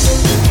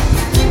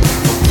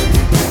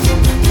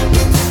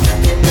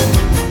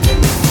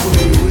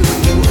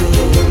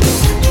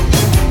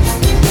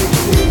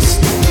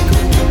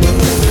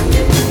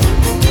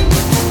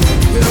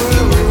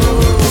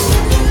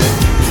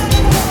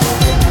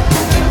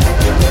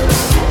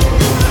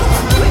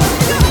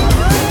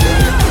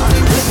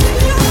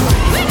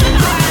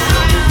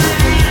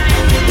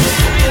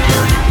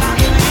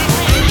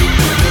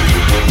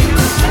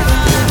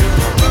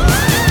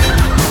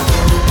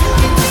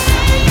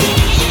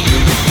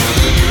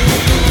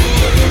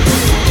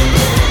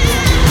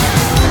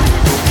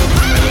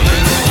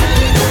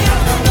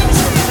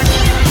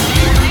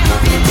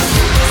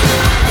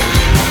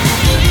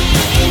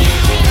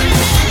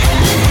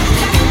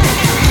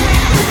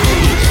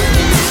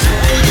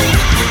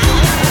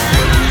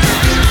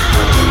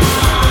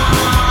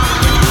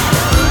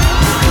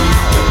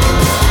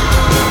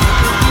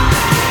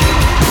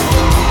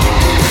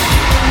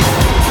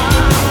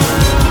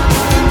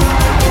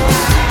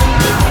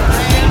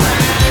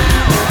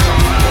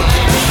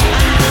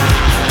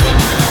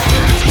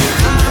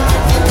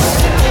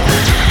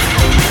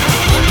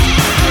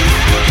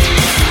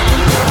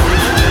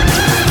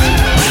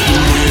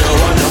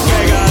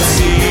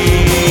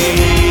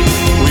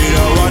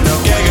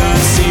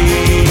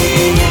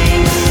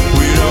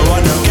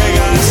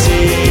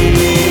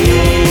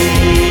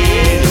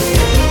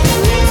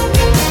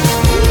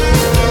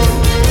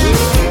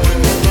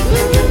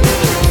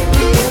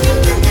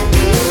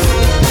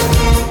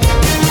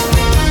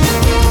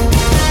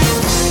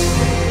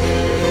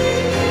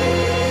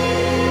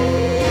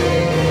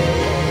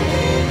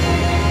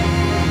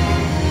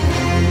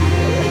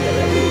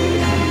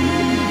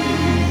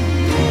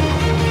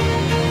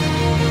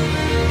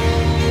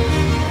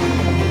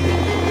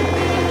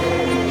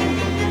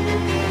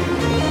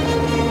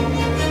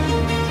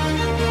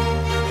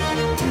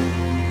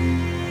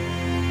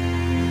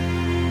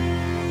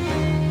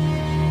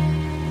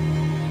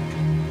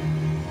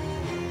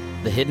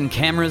 The Hidden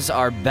Cameras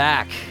are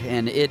back,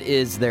 and it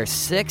is their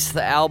 6th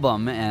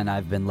album, and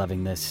I've been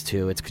loving this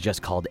too. It's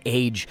just called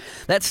Age.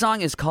 That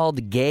song is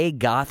called Gay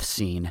Goth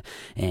Scene,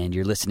 and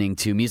you're listening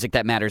to Music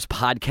That Matters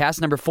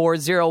podcast number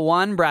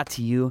 401, brought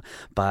to you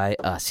by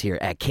us here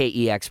at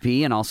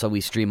KEXP, and also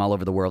we stream all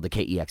over the world at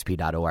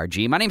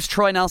KEXP.org. My name's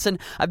Troy Nelson.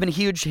 I've been a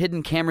huge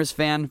Hidden Cameras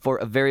fan for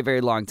a very,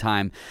 very long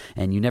time,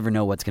 and you never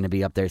know what's going to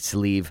be up their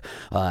sleeve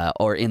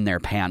or in their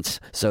pants,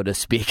 so to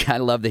speak. I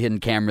love the Hidden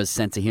Cameras'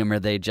 sense of humor.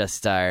 They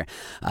just are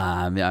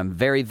I'm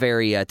very,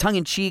 very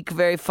tongue-in-cheek,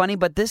 very funny,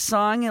 but this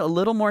song a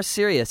little more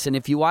serious. And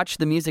if you watch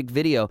the music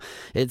video,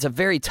 it's a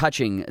very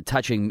touching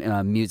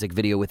music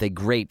video with a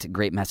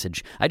great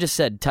message. I just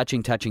said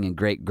touching, and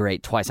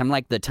great twice. I'm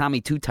like the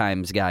Tommy Two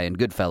Times guy in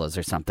Goodfellas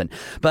or something.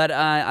 But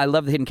I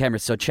love the hidden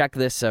cameras, so check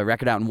this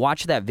record out and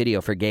watch that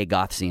video for Gay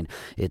Goth Scene.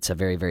 It's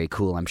very, very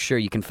cool. I'm sure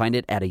you can find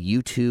it at a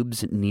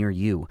YouTube's near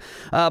you.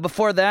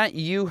 Before that,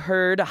 you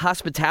heard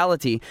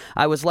Hospitality.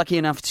 I was lucky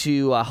enough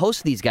to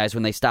host these guys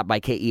when they stopped by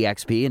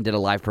KEXP and did a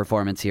live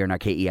performance here in our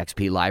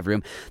KEXP live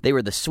room. They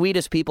were the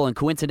sweetest people, and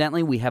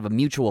coincidentally, we have a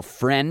mutual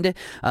friend.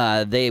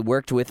 They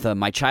worked with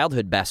my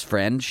childhood best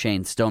friend,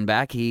 Shane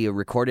Stoneback.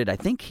 I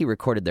think he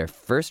recorded their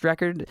first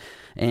record,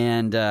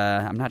 and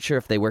I'm not sure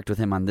if they worked with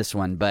him on this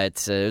one, but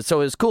so it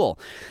was cool.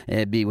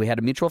 We had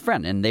a mutual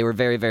friend, and they were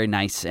very, very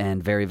nice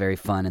and very, very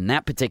fun, and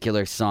that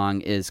particular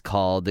song is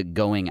called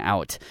Going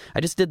Out.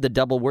 I just did the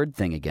double word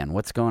thing again.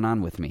 What's going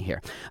on with me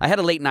here? I had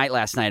a late night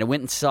last night. I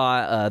went and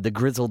saw the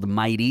Grizzled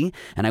Mighty,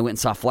 and I went and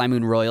saw Fly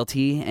Moon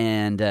Royalty,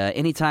 and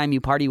anytime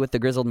you party with the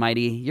Grizzled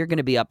Mighty, you're going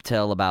to be up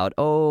till about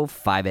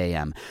 5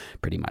 a.m.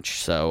 pretty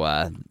much. So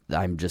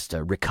I'm just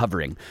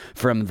recovering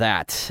from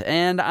that.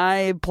 And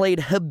I played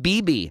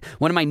Habibi,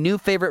 one of my new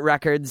favorite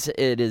records.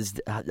 It is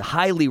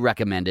highly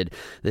recommended.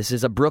 This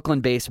is a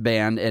Brooklyn-based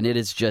band, and it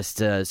is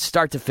just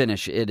start to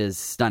finish. It is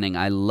stunning.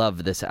 I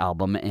love this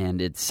album,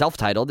 and it's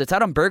self-titled. It's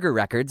out on Burger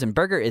Records, and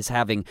Burger is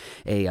having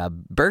a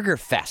Burger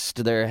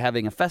Fest. They're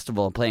having a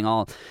festival playing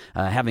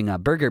having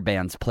burger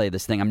bands play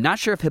this thing. I'm not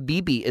sure if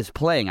Habibi is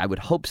playing. I would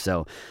hope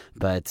so,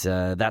 but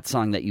that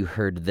song that you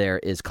heard there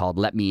is called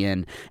Let Me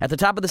In. At the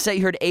top of the set,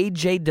 you heard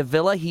AJ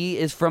Davila. He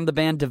is from the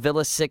band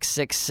Davila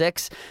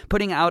 666,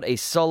 putting out a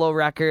solo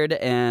record,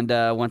 and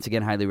once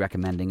again, highly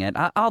recommending it.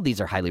 All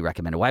these are highly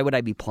recommended. Why would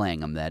I be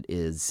playing them? That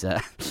is...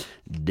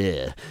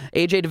 Duh.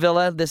 AJ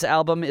Davila, this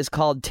album is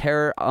called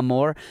Terror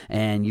Amor,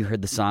 and you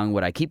heard the song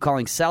what I keep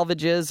calling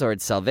Salvages, or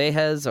it's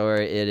Salvejas, or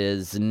it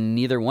is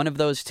neither one of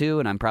those two,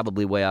 and I'm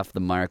probably way off the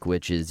mark,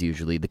 which is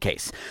usually the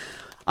case.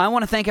 I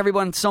want to thank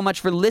everyone so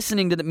much for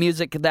listening to the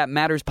Music That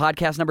Matters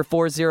podcast number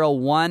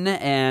 401,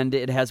 and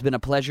it has been a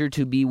pleasure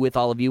to be with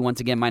all of you.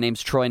 Once again, my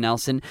name's Troy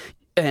Nelson.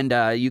 And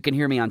you can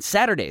hear me on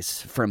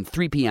Saturdays from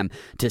 3 p.m.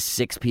 to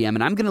 6 p.m.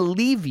 And I'm going to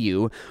leave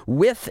you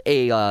with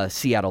a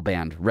Seattle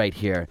band right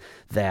here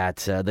that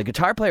the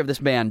guitar player of this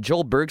band,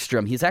 Joel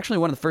Bergstrom, he's actually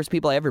one of the first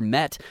people I ever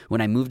met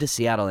when I moved to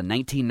Seattle in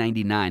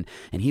 1999.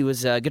 And he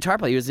was a guitar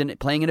player. He was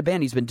playing in a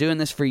band. He's been doing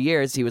this for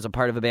years. He was a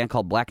part of a band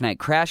called Black Knight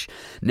Crash.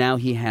 Now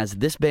he has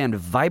this band,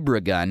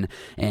 Vibragun.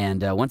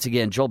 And once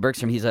again, Joel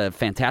Bergstrom, he's a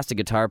fantastic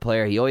guitar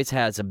player. He always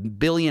has a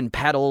billion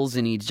pedals,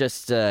 and he's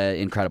just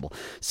incredible.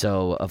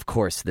 So, of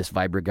course, this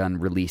Vibragun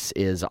release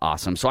is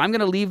awesome. So I'm going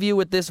to leave you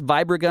with this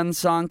Vibragun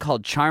song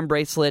called Charm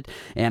Bracelet,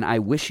 and I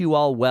wish you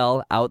all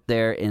well out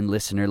there in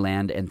listener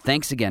land. And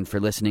thanks again for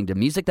listening to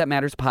Music That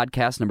Matters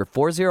podcast number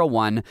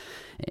 401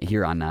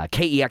 here on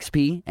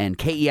KEXP and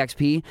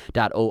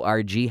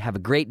KEXP.org. Have a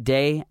great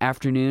day,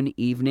 afternoon,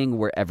 evening,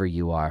 wherever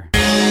you are.